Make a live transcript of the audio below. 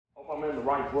I'm in the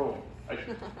right room.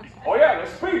 Oh yeah,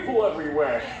 there's people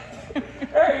everywhere.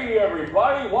 Hey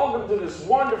everybody, welcome to this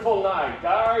wonderful night,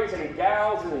 guys and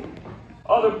gals and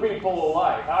other people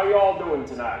alike. How you all doing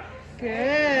tonight?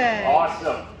 Good.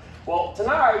 Awesome. Well,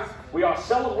 tonight we are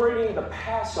celebrating the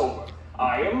Passover.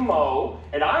 I am Moe,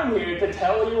 and I'm here to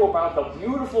tell you about the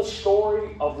beautiful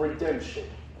story of redemption.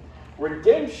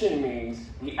 Redemption means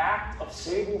the act of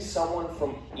saving someone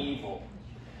from evil.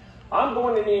 I'm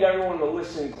going to need everyone to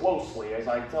listen closely as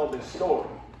I tell this story.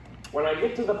 When I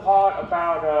get to the part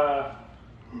about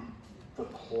the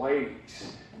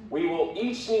plagues, we will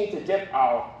each need to dip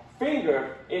our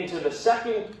finger into the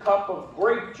second cup of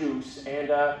grape juice and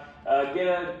get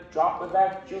a drop of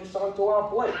that juice onto our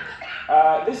plate.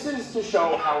 This is to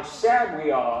show how sad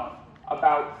we are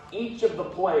about each of the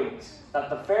plagues that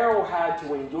the Pharaoh had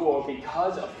to endure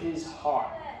because of his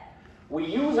heart. We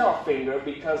use our finger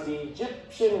because the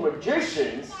Egyptian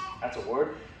magicians, that's a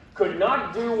word, could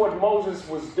not do what Moses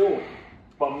was doing.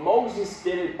 But Moses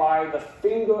did it by the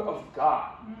finger of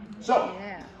God. So,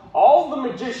 all the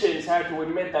magicians had to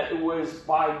admit that it was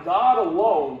by God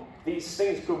alone these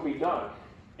things could be done.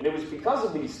 And it was because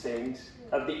of these things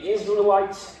that the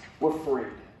Israelites were freed.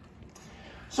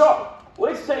 So,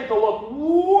 let's take a look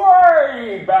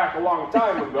way back a long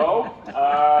time ago,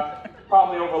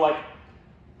 probably over like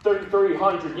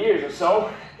 3,300 years or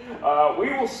so.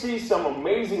 We will see some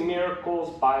amazing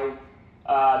miracles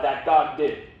that God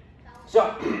did.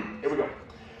 So, here we go.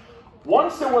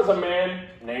 Once there was a man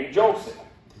named Joseph,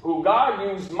 who God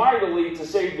used mightily to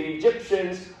save the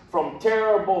Egyptians from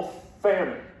terrible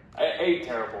famine. A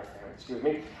terrible famine, excuse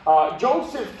me.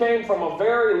 Joseph came from a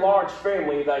very large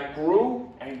family that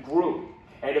grew and grew,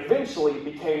 and eventually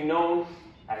became known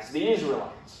as the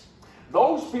Israelites.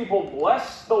 Those people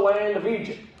blessed the land of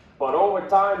Egypt, but over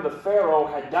time the Pharaoh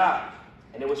had died,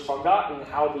 and it was forgotten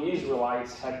how the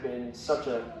Israelites had been such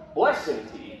a blessing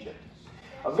to Egypt.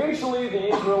 Eventually, the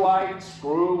Israelites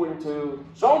grew into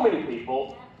so many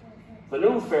people, the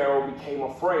new Pharaoh became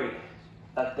afraid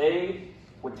that they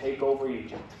would take over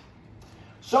Egypt.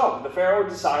 So, the Pharaoh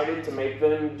decided to make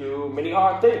them do many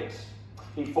hard things.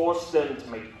 He forced them to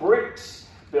make bricks,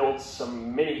 build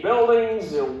some mini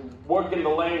buildings, work in the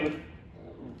land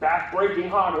with back-breaking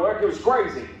hard work. It was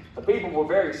crazy. The people were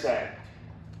very sad,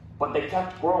 but they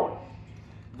kept growing.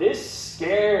 This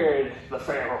scared the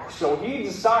Pharaoh, so he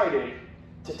decided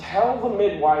to tell the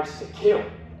midwives to kill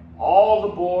all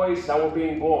the boys that were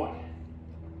being born.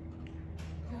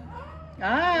 What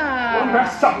a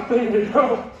messed up thing to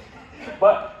do.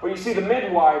 But you see, the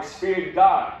midwives feared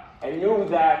God and knew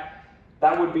that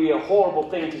that would be a horrible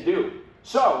thing to do.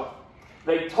 So,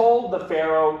 they told the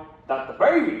Pharaoh that the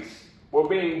babies were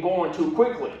being born too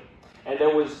quickly, and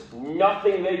there was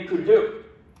nothing they could do.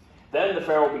 Then the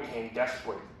Pharaoh became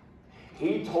desperate.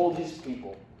 He told his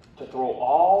people to throw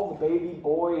all the baby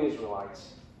boy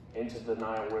Israelites into the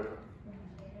Nile River.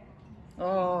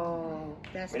 Oh,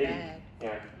 that's bad.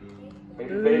 Yeah.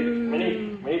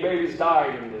 Many babies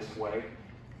died in this way.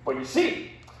 But you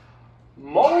see,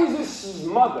 Moses'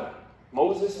 mother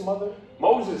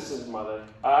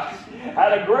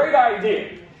had a great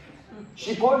idea.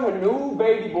 She put her new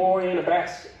baby boy in a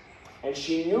basket, and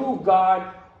she knew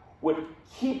God would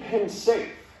keep him safe.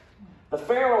 The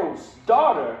Pharaoh's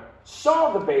daughter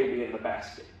saw the baby in the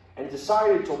basket and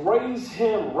decided to raise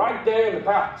him right there in the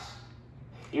palace.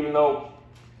 Even though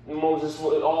Moses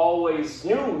always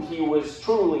knew he was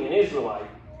truly an Israelite,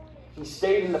 he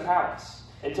stayed in the palace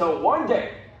until one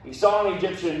day he saw an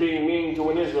Egyptian being mean to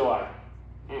an Israelite.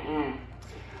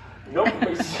 Nope.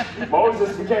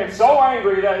 Moses became so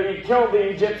angry that he killed the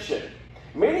Egyptian.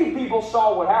 Many people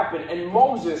saw what happened, and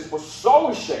Moses was so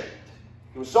ashamed.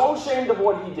 He was so ashamed of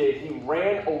what he did, he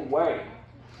ran away.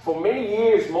 For many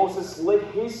years, Moses let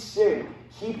his sin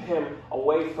keep him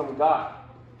away from God.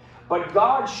 But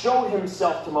God showed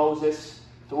himself to Moses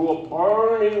through a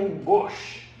burning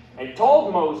bush and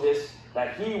told Moses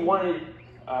that he wanted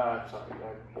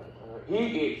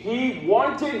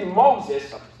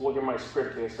Moses, I'm looking at my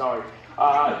script here, sorry,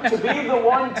 to be the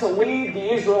one to lead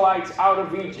the Israelites out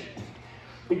of Egypt.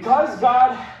 Because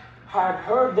God had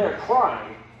heard their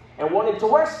crying and wanted to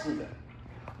rescue them.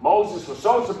 Moses was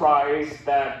so surprised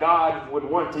that God would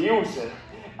want to use him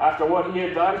after what he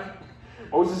had done.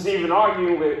 Moses even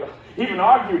argued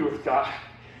with God.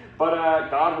 But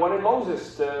God wanted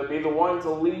Moses to be the one to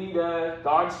lead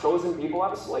God's chosen people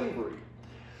out of slavery.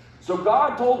 So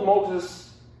God told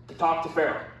Moses to talk to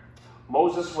Pharaoh.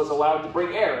 Moses was allowed to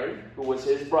bring Aaron, who was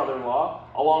his brother-in-law,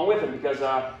 along with him because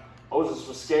Moses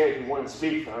was scared he wouldn't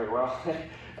speak very well.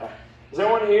 Has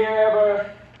anyone here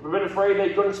ever been afraid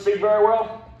they couldn't speak very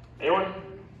well? Anyone?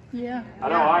 Yeah. I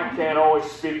know I can't always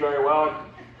speak very well.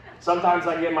 Sometimes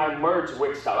I get my words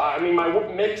mixed up. I mean, my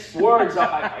mixed words. You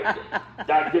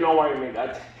know what I mean.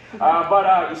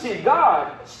 But you see,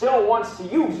 God still wants to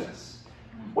use us.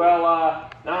 Well,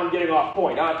 now I'm getting off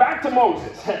point. Back to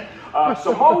Moses.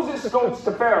 So Moses goes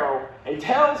to Pharaoh and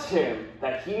tells him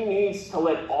that he needs to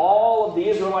let all of the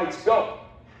Israelites go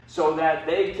so that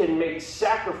they can make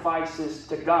sacrifices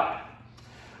to God.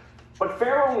 But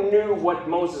Pharaoh knew what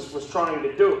Moses was trying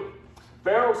to do.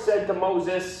 Pharaoh said to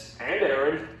Moses and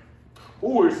Aaron,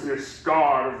 "Who is this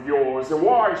God of yours, and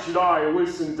why should I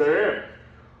listen to him?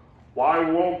 Why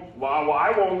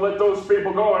won't let those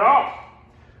people go at all?"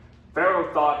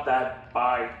 Pharaoh thought that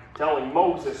by telling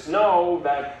Moses no,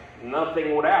 that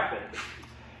nothing would happen.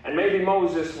 And maybe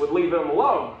Moses would leave him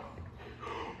alone.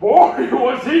 Boy,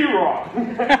 was he wrong.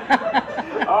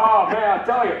 Oh, man, I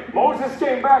tell you, Moses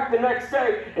came back the next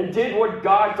day and did what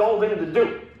God told him to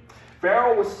do.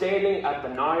 Pharaoh was standing at the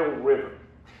Nile River,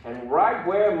 and right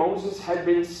where Moses had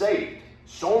been saved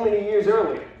so many years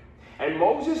earlier. And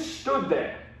Moses stood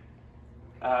there.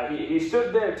 He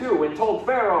stood there too and told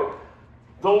Pharaoh,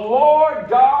 "The Lord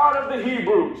God of the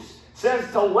Hebrews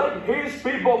says to let his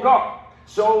people go,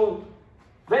 so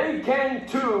they can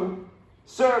too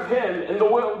serve him in the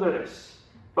wilderness.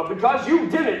 But because you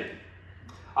didn't,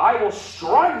 I will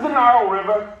strike the Nile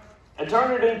River and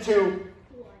turn it into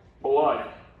blood."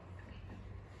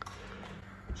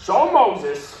 So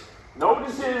Moses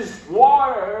notices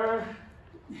water.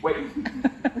 Wait,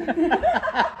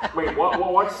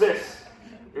 what's this?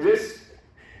 Is this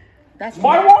That's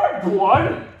my water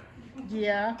blood?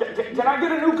 Yeah. Can I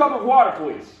get a new cup of water,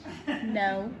 please?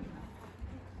 No.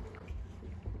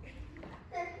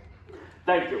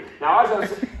 Thank you. Now, as I was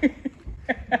saying...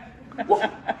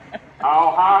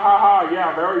 Oh,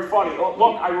 yeah, very funny. Oh,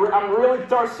 look, I'm really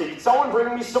thirsty. Can someone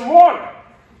bring me some water?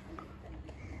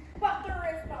 But there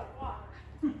is no water.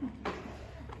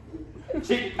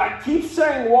 See, I keep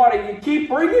saying water. You keep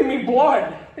bringing me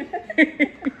blood.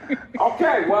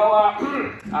 Okay, well,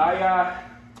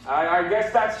 I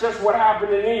guess that's just what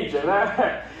happened in Egypt.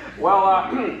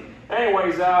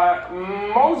 Anyways,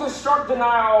 Moses struck the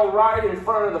Nile right in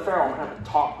front of the Pharaoh. I'm going to have to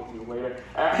talk with you later.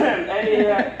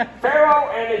 Pharaoh,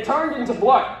 and it turned into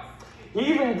blood. He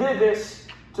even did this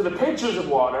to the pitchers of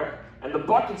water and the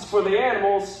buckets for the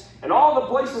animals and all the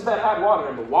places that had water,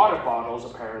 and the water bottles,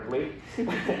 apparently.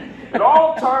 It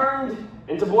all turned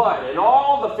into blood, and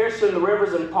all the fish in the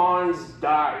rivers and ponds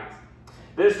died.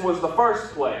 This was the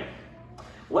first plague.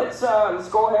 Let's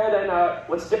go ahead and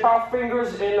let's dip our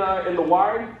fingers in the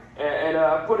wine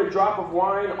and put a drop of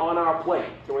wine on our plate.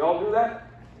 Can we all do that?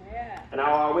 Yeah. And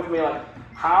now with me, like,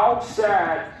 how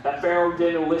sad that Pharaoh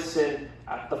didn't listen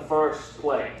at the first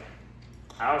plague.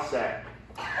 How sad.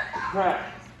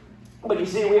 But you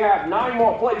see, we have 9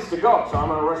 more plagues to go, so I'm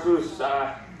going to rush through as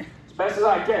best as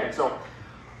I can. So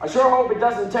I sure hope it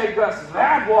doesn't take us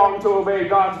that long to obey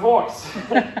God's voice.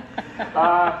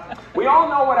 We all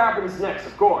know what happens next,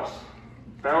 of course.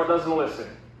 Pharaoh doesn't listen.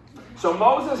 So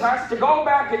Moses has to go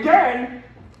back again.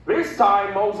 This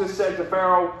time Moses said to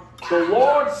Pharaoh, "The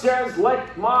Lord says,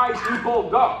 let my people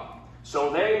go, so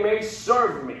they may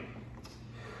serve me.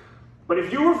 But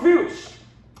if you refuse,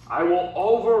 I will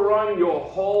overrun your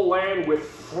whole land with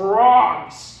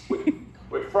frogs."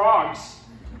 With frogs?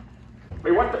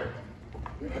 Wait, what the?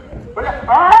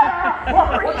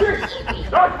 What's this?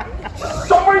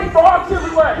 So many frogs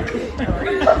everywhere!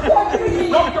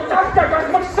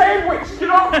 That's my sandwich! Get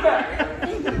off that!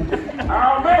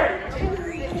 Oh, man!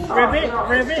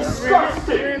 Ribbit.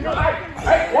 Disgusting!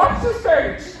 Hey, what's the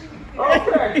stage?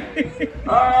 Okay.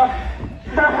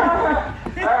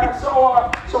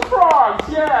 So frogs,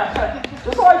 yeah.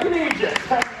 Just like in Egypt.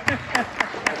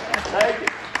 Thank you.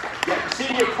 Yeah, see,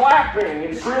 you're clapping.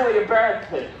 It's really a bad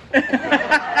thing.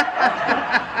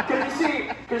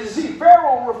 Because you see,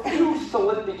 Pharaoh refused to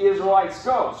let the Israelites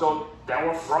go. So there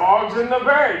were frogs in the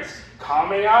beds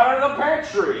coming out of the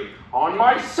pantry on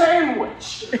my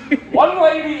sandwich. One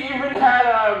lady even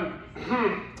had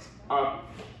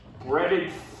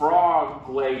breaded frog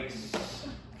legs.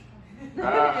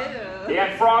 He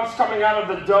had frogs coming out of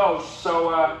the dough,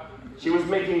 so she was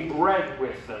making bread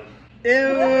with them.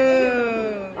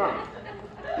 Ew.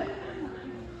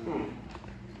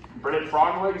 Breaded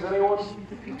frog legs, anyone?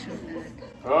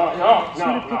 No.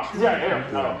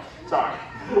 No. Sorry.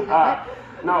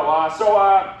 So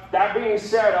that being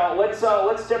said,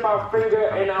 let's dip our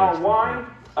finger in our wine.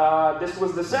 This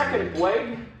was the second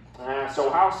plague. So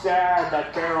how sad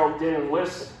that Pharaoh didn't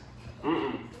listen.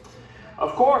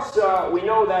 Of course, we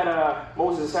know that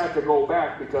Moses had to go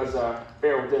back because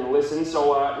Pharaoh didn't listen.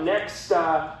 So next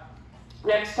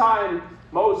time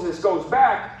Moses goes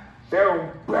back,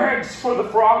 Pharaoh begs for the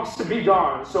frogs to be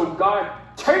gone. So God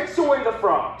takes away the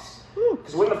frogs.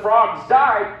 Because when the frogs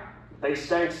died, they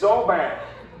stank so bad.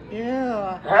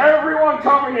 Yeah. Everyone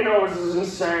covering your noses and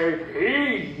saying,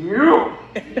 "Hey, you."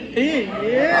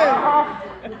 Yeah.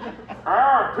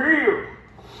 You.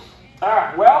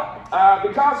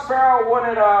 Because Pharaoh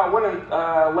wouldn't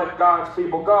let God's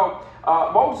people go,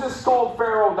 Moses told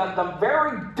Pharaoh that the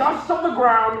very dust of the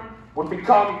ground would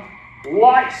become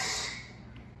lice.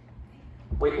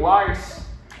 Wait, lice?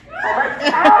 God,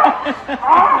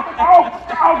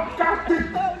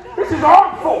 this is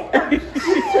awful. Have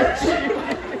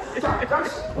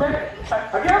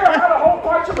you ever had a whole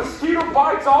bunch of mosquito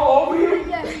bites all over you?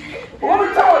 Well, let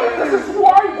me tell you, this is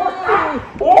why.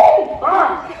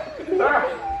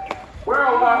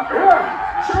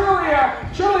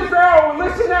 Surely Pharaoh will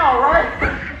listen now, right?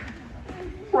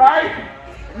 Right?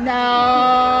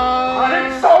 No. But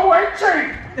it's so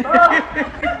itchy.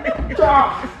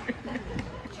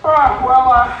 I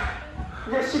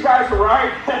guess you guys are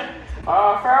right.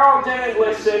 Pharaoh didn't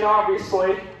listen,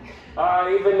 obviously.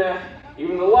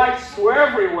 Even the lights were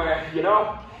everywhere, you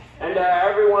know, and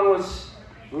everyone was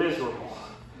miserable.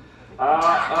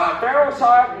 Pharaoh's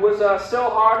heart was still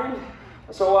hardened,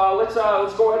 so let's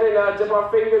go ahead and dip our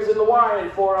fingers in the wine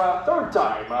for a third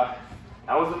time. That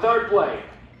was the third plague.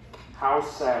 How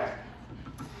sad.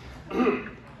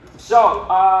 So,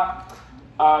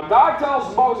 God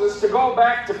tells Moses to go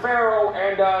back to Pharaoh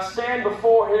and stand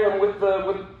before him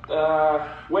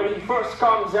when he first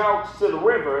comes out to the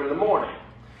river in the morning.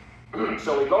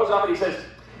 So he goes up and he says,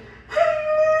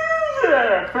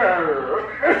 Pharaoh.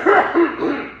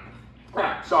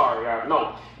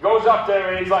 No. He goes up there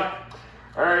and he's like,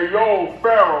 "Hey, yo,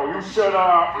 Pharaoh, you should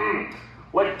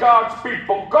let God's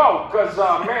people go, because,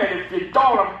 man, if you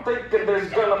don't, I'm thinking there's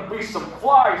going to be some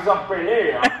flies up in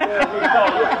here."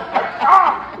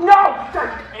 No!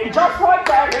 And just like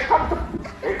that, here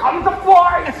comes the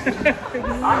flies!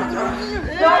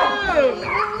 No!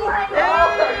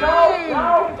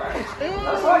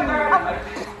 Just like that.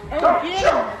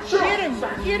 Shoot!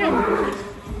 Get him!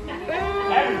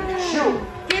 And shoot!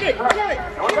 Get it! Kill it!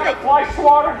 We got a fly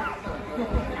swatter.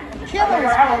 Kill I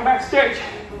have him backstage.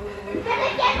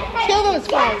 Kill those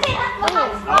flies!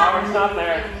 Oh, it's not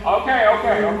there. Okay.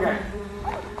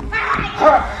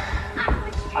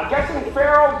 I'm guessing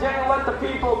Pharaoh didn't let the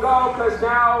people go because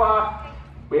now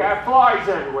we have flies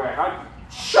everywhere.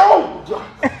 Shoot!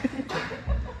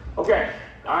 Okay,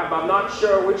 I'm not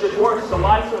sure which is worse, the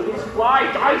lice or these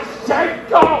flies. I said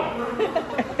go!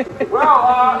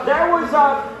 Well, there was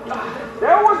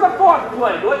the fourth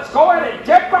plague. Let's go ahead and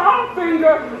dip our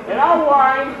finger in our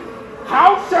wine.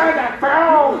 How sad that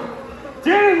Pharaoh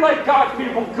didn't let God's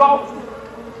people go.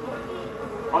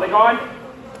 Are they gone?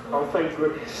 Oh, thank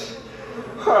goodness.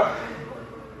 I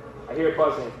hear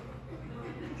buzzing.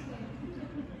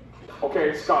 Okay,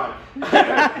 it's gone.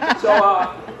 So,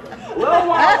 a little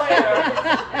while later,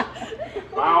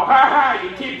 you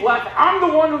keep laughing. I'm the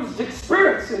one who's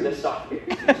experiencing this stuff.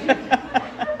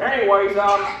 Anyways, a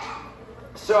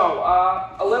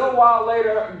little while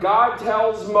later, God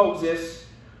tells Moses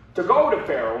to go to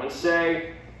Pharaoh and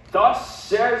say, "Thus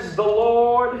says the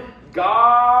Lord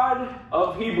God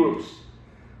of Hebrews,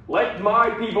 let my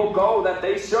people go that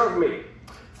they serve me.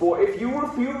 For if you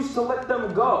refuse to let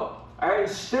them go and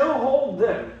still hold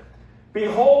them,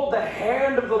 behold, the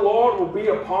hand of the Lord will be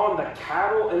upon the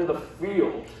cattle in the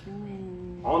field,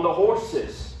 on the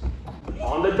horses,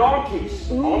 on the donkeys,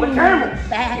 on the camels,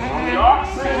 on the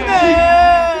oxen and sheep."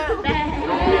 It'll be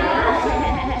a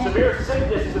severe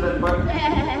sickness to them, but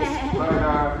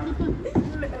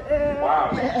wow.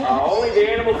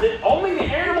 Only the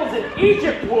animals in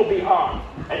Egypt will be harmed,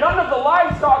 and none of the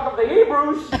livestock of the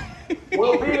Hebrews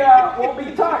will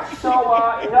be touched. So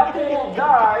nothing will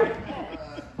die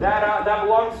that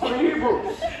belongs to the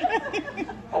Hebrews.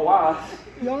 Oh wow,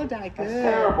 You'll die good. that's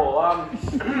terrible.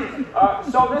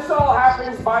 So this all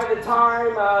happens by the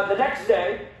time the next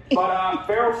day, but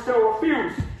Pharaoh still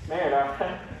refused. Man,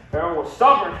 Pharaoh was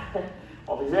stubborn.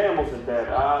 All these animals are dead.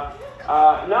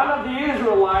 None of the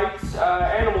Israelites'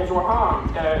 animals were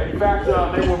harmed. In fact,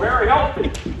 they were very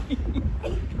healthy.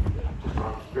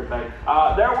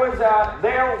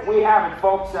 There we have it,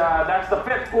 folks. That's the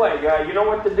fifth plague. You know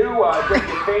what to do. Dip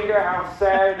your finger. How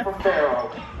sad for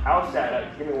Pharaoh. How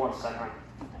sad. Give me 1 second.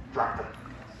 Drop the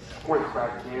quick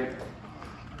crack, kid.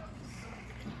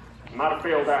 I'm not a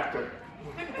failed actor.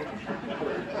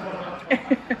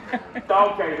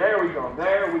 Okay, there we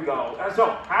go.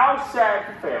 So, how sad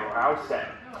for Pharaoh. How sad.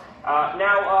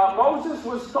 Now, Moses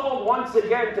was told once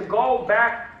again to go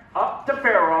back up to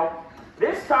Pharaoh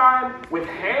this time with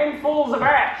handfuls of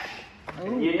ash.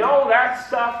 And you know that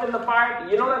stuff in the fire?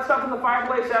 You know that stuff in the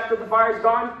fireplace after the fire's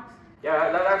gone?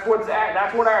 Yeah, that's what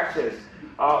ash is.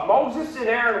 Moses and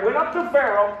Aaron went up to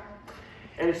Pharaoh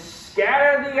and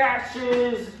scattered the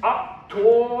ashes up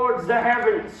towards the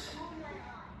heavens.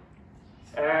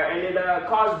 And it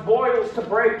caused boils to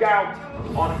break out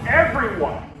on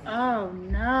everyone. Oh,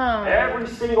 no. Every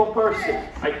single person.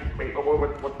 Wait,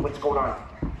 what's going on?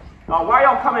 Why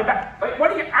are y'all coming back? Wait,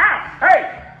 what are you? Ow!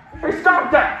 Hey, stop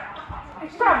that!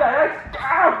 Stop that!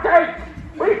 Ow! Hey!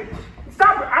 Wait!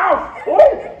 Stop it! Ow!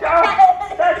 Oh!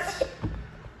 That's...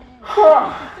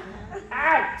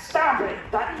 stop it!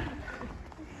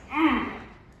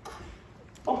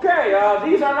 Okay,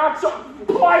 these are not so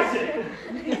pleasant.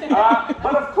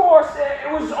 But of course, it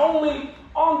was only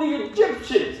on the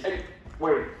Egyptians. Hey,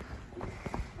 wait,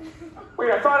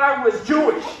 I thought I was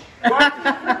Jewish. What?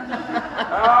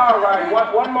 All right,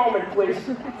 one moment, please.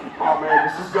 Oh, man,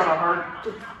 this is gonna hurt.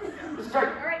 That's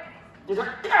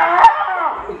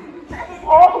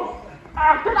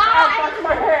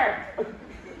my hair.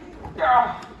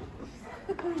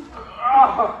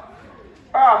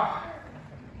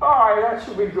 All right, that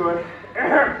should be good.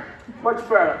 Much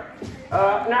better.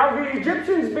 Now the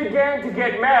Egyptians began to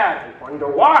get mad. Wonder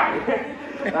why?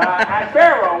 At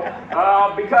Pharaoh,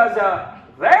 because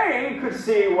they could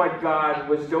see what God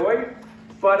was doing,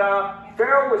 but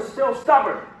Pharaoh was still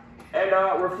stubborn and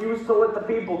refused to let the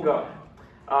people go.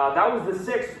 That was the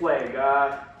sixth plague.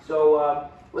 So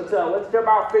let's dip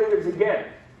our fingers again.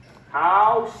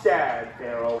 How sad,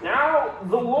 Pharaoh. Now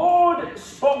the Lord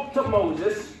spoke to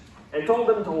Moses and told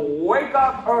him to wake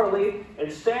up early and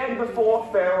stand before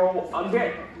Pharaoh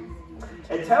again.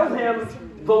 And tell him,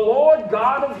 the Lord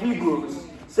God of Hebrews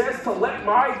says to let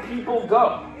my people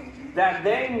go,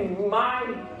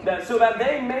 so that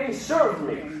they may serve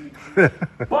me.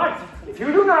 But if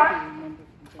you do not,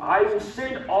 I will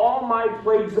send all my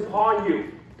plagues upon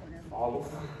you. All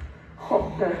of them. Oh,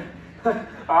 man.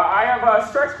 I have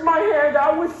stretched my hand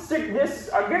out with sickness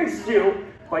against you,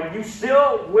 but you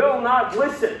still will not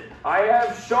listen. I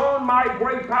have shown my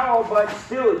great power, but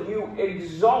still you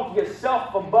exalt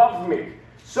yourself above me.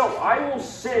 So I will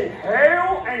send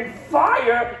hail and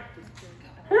fire.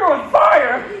 Hail and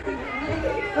fire?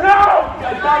 No!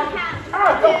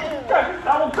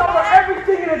 That will cover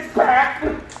everything in its path.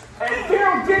 And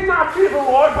Pharaoh did not fear the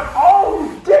Lord, but all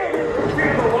who did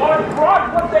fear the Lord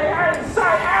brought what they had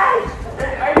inside out.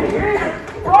 And here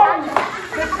from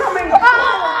the coming of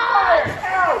fire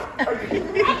out.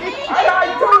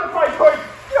 I'd done if I could.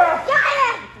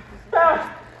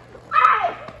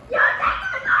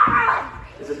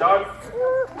 Is it done?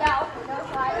 No,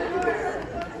 fire.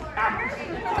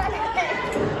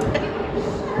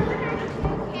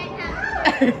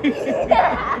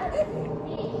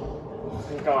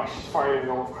 Gosh, it's finally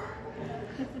over.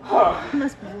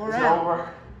 Must be wore Is it out. over?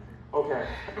 Okay.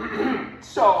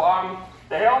 So,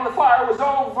 the hail and the fire was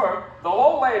over the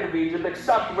whole land of Egypt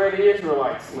except where the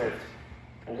Israelites lived.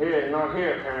 And here, not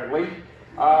here apparently.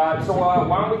 So why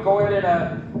don't we go ahead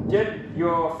and dip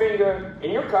your finger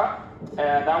in your cup.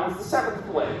 That was the seventh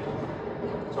plague.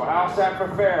 So how's that for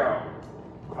Pharaoh?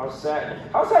 How's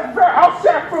that for Pharaoh? How's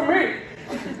that for me?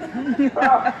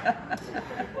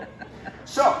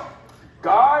 So,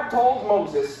 God told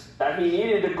Moses that he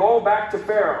needed to go back to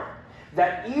Pharaoh.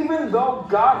 That even though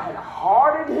God had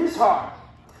hardened his heart,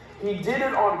 he did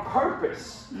it on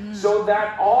purpose, so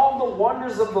that all the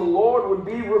wonders of the Lord would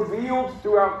be revealed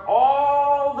throughout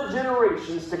all the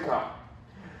generations to come.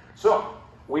 So,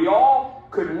 we all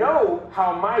could know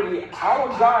how mighty our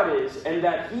God is, and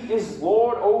that he is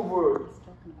Lord over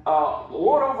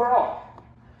all.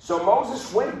 So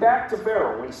Moses went back to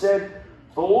Pharaoh and said,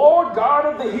 "The Lord God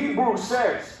of the Hebrews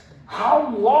says, how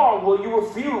long will you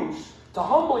refuse to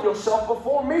humble yourself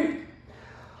before me?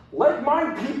 Let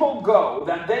my people go,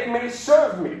 that they may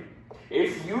serve me.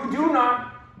 If you do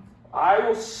not, I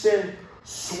will send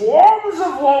swarms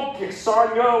of locusts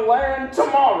on your land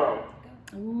tomorrow."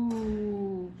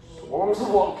 Ooh. Swarms of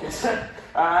locusts. We're looking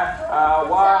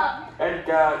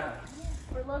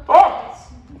at this.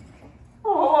 Oh,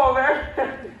 hello there.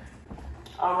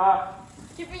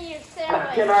 Give me your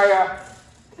sandwich. Can I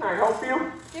help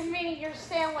you? Give me your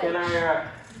sandwich. Can I,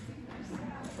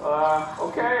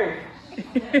 okay.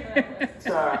 It's,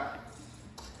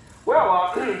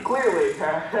 clearly.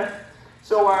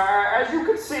 So, as you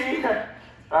can see,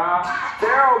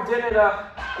 Pharaoh didn't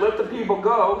let the people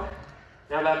go.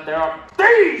 Now that there are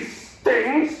these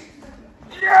things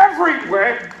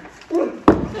everywhere.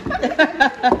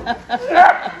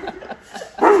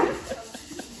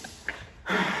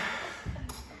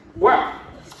 Well,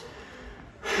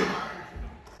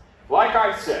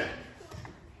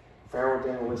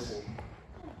 listen.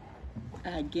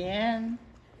 Again?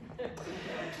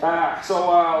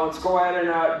 So let's go ahead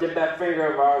and dip that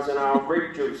finger of ours in our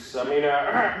grape juice.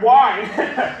 Wine.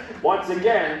 Once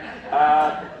again.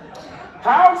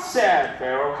 How sad,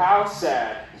 Pharaoh, how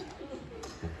sad.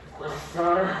 Will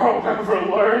Pharaoh ever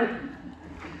learn?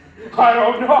 I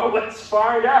don't know. Let's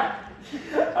find out.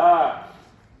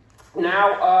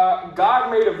 Now,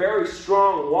 God made a very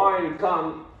strong wine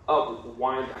come.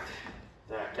 Wine.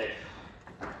 Okay.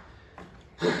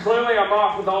 Clearly, I'm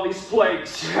off with all these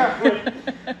plagues.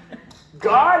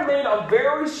 God made a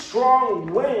very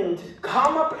strong wind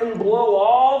come up and blow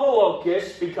all the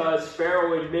locusts because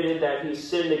Pharaoh admitted that he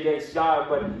sinned against God.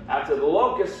 But after the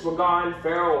locusts were gone,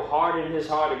 Pharaoh hardened his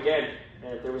heart again.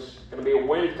 And if there was going to be a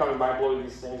wind coming by blowing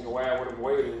these things away, I would have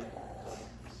waited.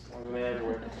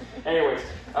 Anyways,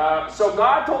 so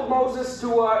God told Moses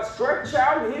to stretch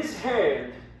out his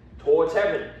hand towards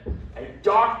heaven, and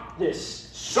darkness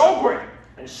so great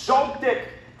and so thick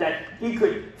that he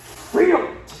could feel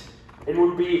it. It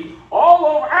would be all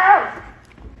over. Ah!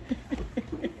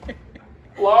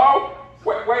 Hello?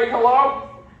 Wait, hello?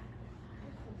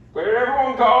 Where did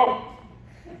everyone go?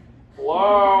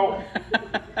 Hello?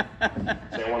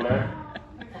 Is anyone there?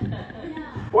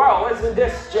 Well, isn't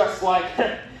this just like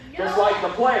the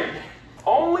plague?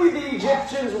 Only the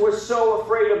Egyptians were so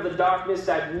afraid of the darkness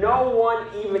that no one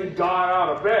even got out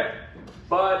of bed.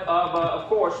 But, of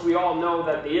course, we all know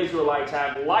that the Israelites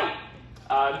have light.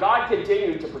 God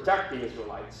continued to protect the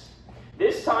Israelites.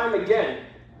 This time again,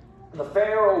 the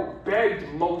Pharaoh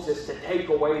begged Moses to take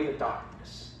away the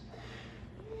darkness.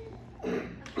 And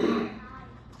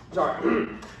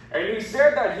he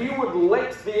said that he would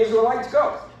let the Israelites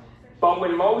go. But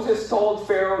when Moses told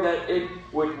Pharaoh that it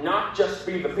would not just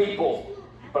be the people,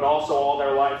 but also all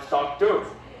their livestock too,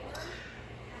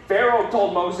 Pharaoh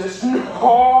told Moses,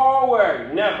 no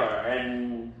way, never.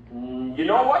 And you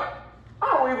know what?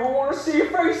 I don't even want to see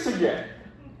your face again.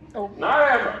 Oh.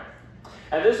 Not ever.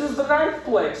 And this is the 9th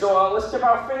plague, so let's dip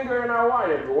our finger in our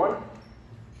wine, everyone.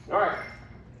 All right.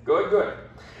 Good.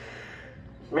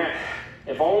 Man,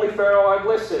 if only Pharaoh had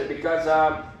listened, because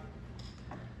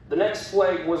the next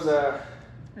plague was the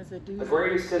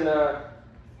greatest and the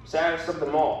saddest of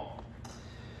them all.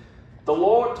 The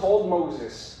Lord told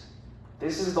Moses,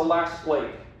 this is the last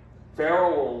plague.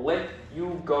 Pharaoh will let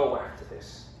you go after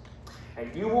this.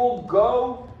 And you will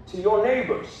go to your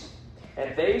neighbors,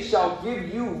 and they shall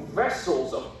give you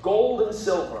vessels of gold and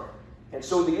silver. And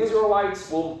so the Israelites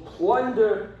will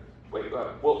plunder.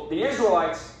 The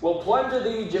Israelites will plunder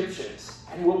the Egyptians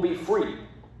and will be free.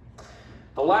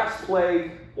 The last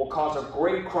plague will cause a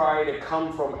great cry to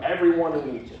come from everyone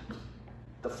in Egypt.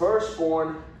 The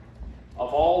firstborn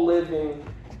of all living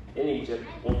in Egypt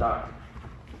will die.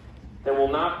 There will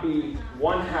not be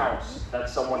one house that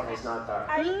someone has not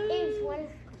died.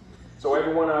 So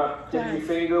everyone, dip your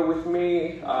finger with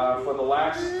me for the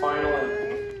last, final,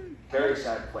 and very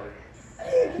sad plague.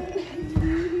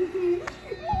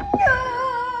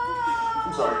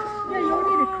 I'm sorry. Yeah, you don't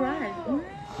need to cry.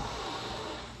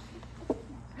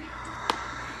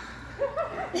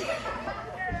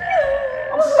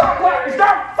 Oh, stop laughing!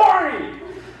 Stop farting!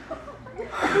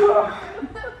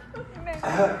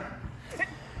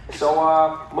 So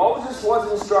Moses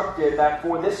was instructed that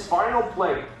for this final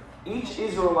plague, each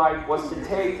Israelite was to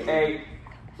take a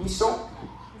hyssop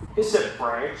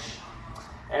branch,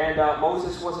 and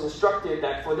Moses was instructed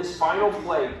that for this final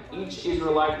plague, each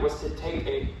Israelite was to take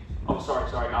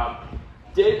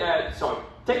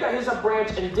take a hyssop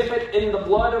branch and dip it in the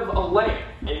blood of a lamb,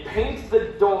 and paint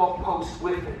the doorpost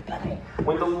with it.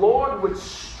 When the Lord would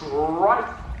strike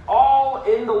all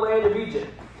in the land of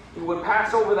Egypt, he would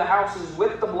pass over the houses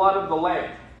with the blood of the lamb.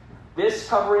 This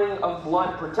covering of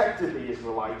blood protected the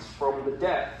Israelites from the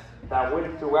death that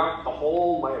went throughout the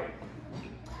whole land.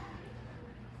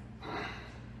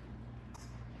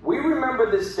 We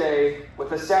remember this day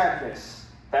with a sadness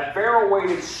that Pharaoh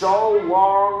waited so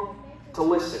long to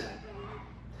listen,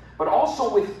 but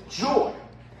also with joy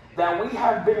that we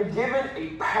have been given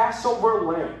a Passover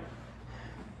lamb.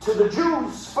 To the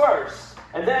Jews first,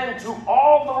 and then to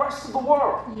all the rest of the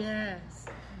world. Yes.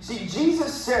 See,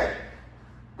 Jesus said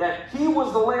that he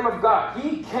was the Lamb of God.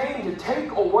 He came to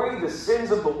take away the sins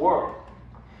of the world.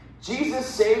 Jesus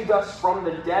saved us from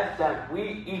the death that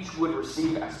we each would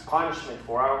receive as punishment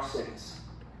for our sins.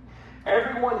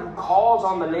 Everyone who calls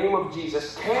on the name of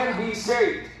Jesus can be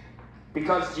saved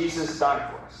because Jesus died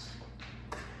for us.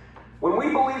 When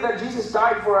we believe that Jesus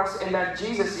died for us and that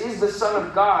Jesus is the Son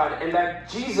of God and that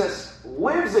Jesus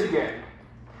lives again,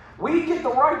 we get the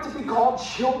right to be called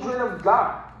children of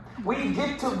God. We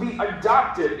get to be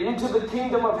adopted into the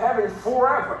kingdom of heaven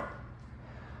forever.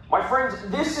 My friends,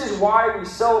 this is why we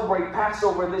celebrate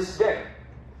Passover this day.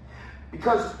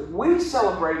 Because we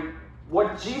celebrate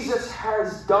what Jesus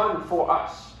has done for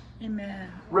us.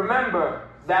 Amen. Remember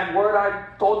that word I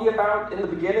told you about in the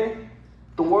beginning?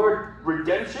 The word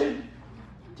redemption?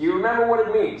 Do you remember what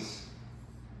it means?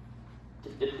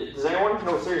 Does anyone?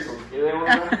 No, seriously. Does anyone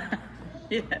remember?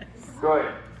 Yes.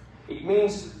 Good. It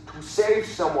means to save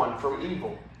someone from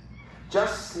evil.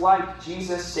 Just like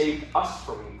Jesus saved us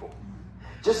from evil.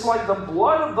 Just like the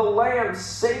blood of the Lamb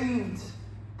saved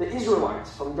the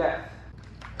Israelites from death.